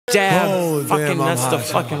Dab. Fucking, damn, that's the hot.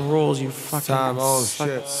 fucking rules, you fucking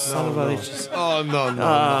Shit. son of a bitch. Oh, no.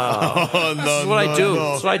 This is what I do.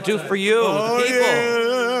 This is what I do for you, the people.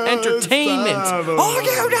 Yeah. Entertainment. Oh,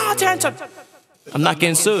 you know, attention. I'm not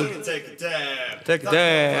getting sued. Take a dab. Take a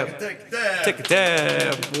dab. Take a dab. Take a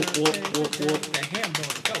dab.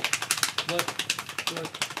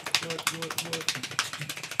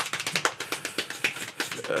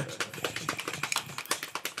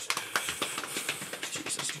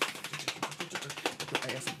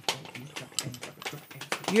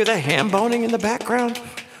 You hear that ham boning in the background?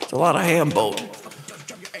 It's a lot of ham boning.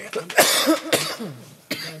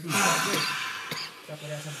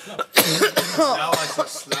 Now I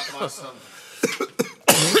just slap my son.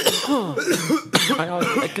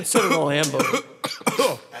 I consider it all ham boning.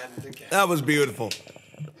 That was beautiful.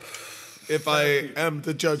 If I am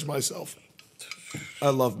to judge myself, I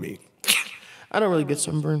love me. I don't really get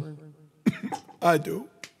sunburn. I do.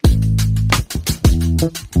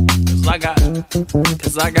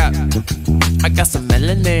 Cause I got some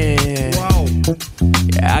melanin. Wow.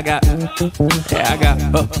 Yeah, I got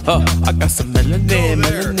some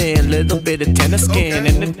melanin, little bit of tanner skin,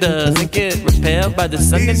 and it doesn't get repelled by the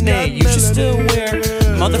sun in it. You should still wear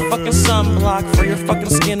motherfucking sunblock for your fucking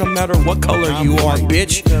skin, no matter what color you are,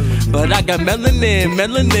 bitch. But I got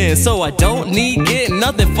melanin, so I don't need get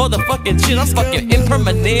nothing for the fucking shit. I'm fucking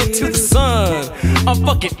impermanent to the sun. I'm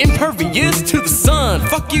fucking impervious to the sun.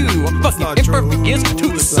 Fuck you. I'm fucking impervious to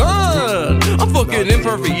the sun. I'm fucking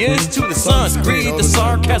impervious to the sun. Read the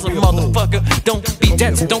sarcasm, motherfucker. Don't be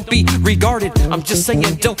dense, don't be regarded. I'm just saying,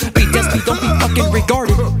 don't be dense, don't be fucking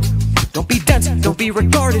regarded. Don't be dense, don't be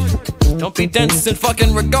regarded. Don't be dense and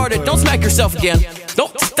fucking regarded. Don't smack yourself again.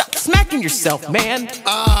 Don't stop smacking yourself, man.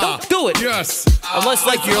 Don't do it. Yes. Unless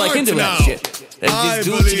like you're like into that shit. Then just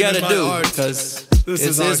do what you gotta do, because this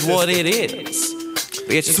is what it is.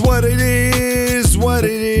 It's what it is, what it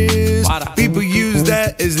is. People use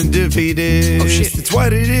that as a defeatist. Oh, shit. It's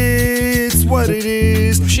what it is, what it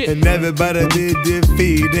is. Oh, shit. And everybody did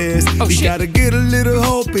defeatist. Oh, you shit. gotta get a little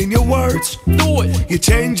hope in your words. Do it. You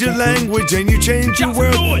change your language and you change your Just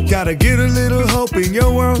world. do it. Gotta get a little hope in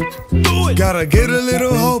your world. Do it. Gotta get a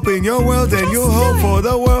little hope in your world, and your hope for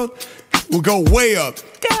the world will go way up.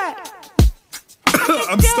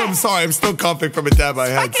 I'm sorry, I'm still coughing from a dab I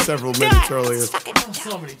had several minutes earlier.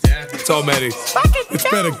 So many dabs. So many. It's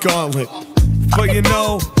been a gauntlet. But you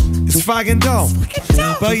know, it's fucking dope.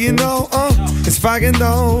 But you know, it's fucking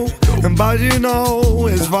dope. And but you know,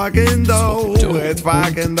 it's fucking dope. It's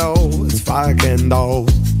fucking dope. It's fucking dope.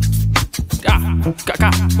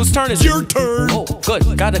 Whose turn is it? Your turn. Oh,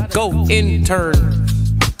 good. Gotta go intern.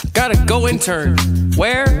 Gotta go intern.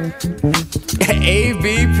 Where?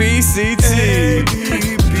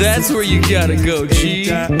 ABPCT. That's where you gotta go, G.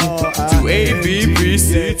 To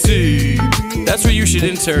ABPCT. That's where you should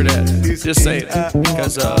intern at. Just saying.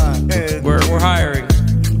 Because we're hiring.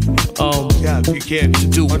 Yeah, you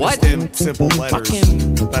can't do what? understand simple letters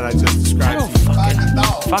Fucking- that I just described.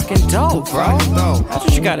 Fucking dope, bro. That's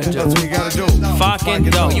what you gotta do. That's what you gotta do. Fucking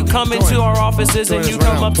dope. You come into our offices and you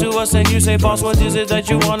come up to us and you say, boss, what is it that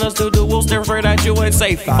you want us to do? We'll stare straight at you and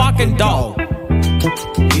say, fucking dope.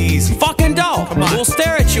 Easy. Fucking dope. We'll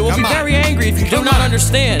stare at you. We'll be very angry if you do not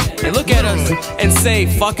understand. And look at us and say,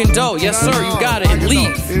 fucking dope. Yes, sir, you got it. And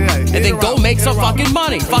leave. And then go make some fucking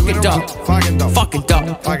money. Fucking dope. Fucking dope. Fucking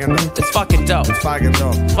dope. Fucking dope. It's fucking dope. Fucking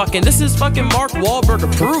dope. Fucking, this is fucking Mark Wahlberg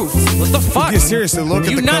approved. What the fuck? Yeah, seriously, look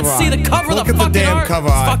at you the cover not see art. the cover Look of the at the fucking damn art? cover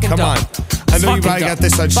It's art. fucking Come dope. on. I know you probably got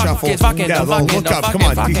this on shuffle. Yeah, look up. Come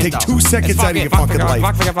on. You take 2 seconds out of your fucking life.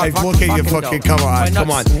 Like, look at your fucking cover art.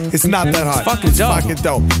 Come on. It's not that hard. Fucking dope. Fucking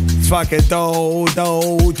dope. It's fucking dope,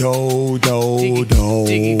 dope, dope, dope, dope.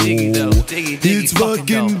 Diggy, dope. Diggy, diggy, It's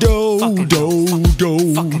fucking dope, Fucking dope,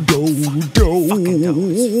 dope, dope, dope.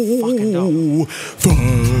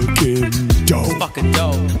 Fucking dope. Fucking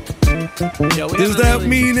dope. Yo, we Does haven't that really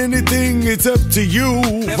mean anything? It's up to you.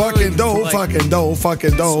 Fucking dope, like, fucking dope,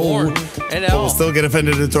 fucking sworn dope. at But all. we'll still get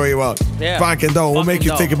offended and throw you out. Yeah. Fucking dope. We'll Fucking make you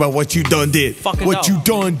dope. think about what you done did. Fucking What you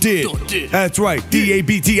dope. done did. Done did. That's right.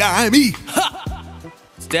 DABTIME.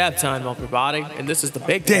 It's dab time, everybody, and this is the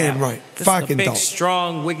big Damn dab. right. This Fucking is the big, dope.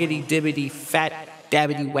 strong, wiggity, dibbity, fat,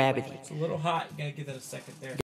 dabbity, wabbity. It's a little hot. You gotta give that a second there.